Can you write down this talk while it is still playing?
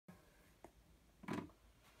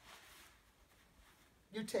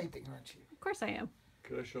You're taping, aren't you? Of course I am.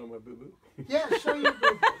 Can I show my boo-boo? Yeah, show your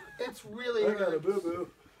boo-boo. It's really I got a boo-boo.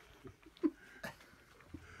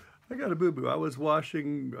 I got a boo-boo. I was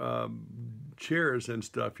washing chairs and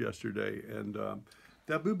stuff yesterday, and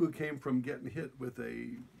that boo-boo came from getting hit with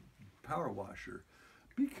a power washer.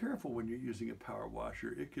 Be careful when you're using a power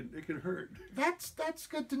washer. It can hurt. That's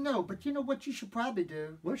good to know. But you know what you should probably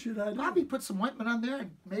do? What should I do? Probably put some ointment on there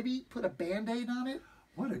and maybe put a Band-Aid on it.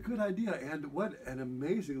 What a good idea, and what an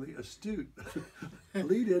amazingly astute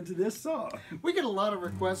lead into this song. We get a lot of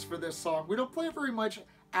requests for this song. We don't play it very much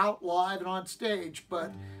out live and on stage,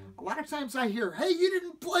 but a lot of times I hear, hey, you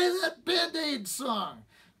didn't play that Band-Aid song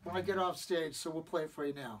when I get off stage, so we'll play it for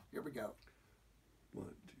you now. Here we go. 1,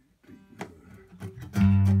 2, 3, 4.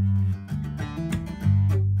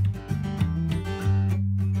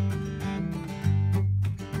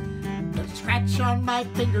 There's a scratch on my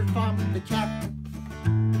finger from the cat.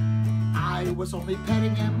 I was only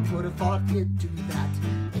petting him, would have thought he'd do that.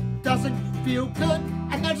 It doesn't feel good,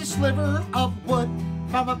 and there's a sliver of wood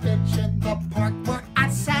from a bench in the park where I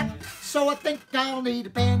sat. So I think I'll need a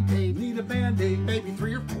Band-Aid. Need a Band-Aid. Maybe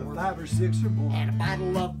 3 or 4. 5 or 6 or more. And a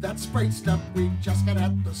bottle of that spray stuff we just got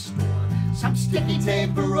at the store. Some sticky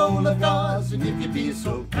tape, a roll of gauze, and if you'd be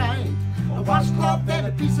so kind, a washcloth and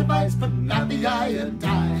a piece of ice, but not the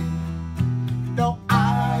iodine. No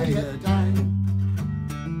iodine.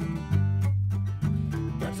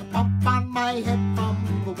 There's a bump on my head from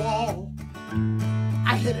the wall.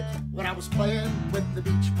 I hit it when I was playing with the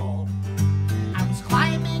beach ball. I was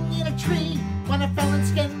climbing in a tree when I fell and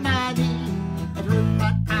skinned my knee. It hurt,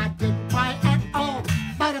 but I didn't cry at all.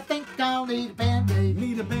 But I think I'll need a Band-Aid.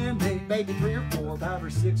 Need a Band-Aid. Maybe 3 or 4. 5 or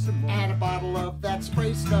 6 or more. And a bottle of that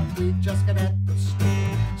spray stuff we just got at the store.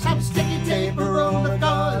 Some sticky tape, a roll of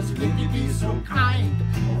gauze, and if you'd be so kind,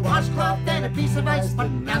 a washcloth and a piece of ice, but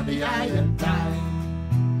not the iodine.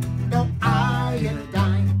 No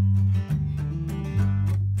iodine.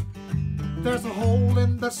 There's a hole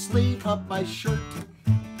in the sleeve of my shirt.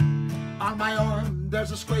 On my arm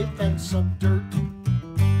there's a scrape and some dirt.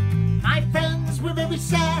 My friends were very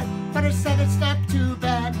sad, but I said it's not too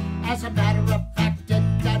bad. As a matter of fact, it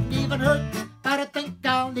doesn't even hurt. But I think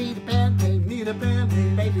I'll need a Band-Aid. Need a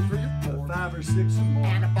Band-Aid. Maybe 3 or 4. 5 or 6 or more.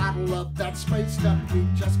 And a bottle of that spray stuff we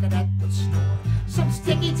just got at the store. Some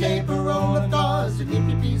sticky tape, a roll of gauze, and if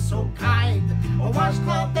you'd be so kind, a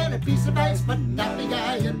washcloth and a piece of ice, but not the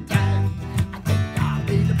iodine. I think I'll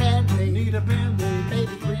need a Band-Aid. Need a Band-Aid.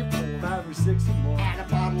 Maybe 3 or 4. 5 or 6 or more. And a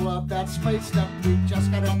bottle of that spray stuff we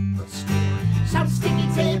just got at the store. Some sticky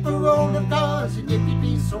tape, a roll of gauze, and if you'd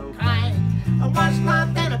be so kind, a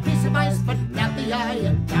washcloth and a piece of ice, but not the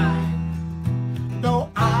iodine.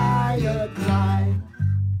 No iodine.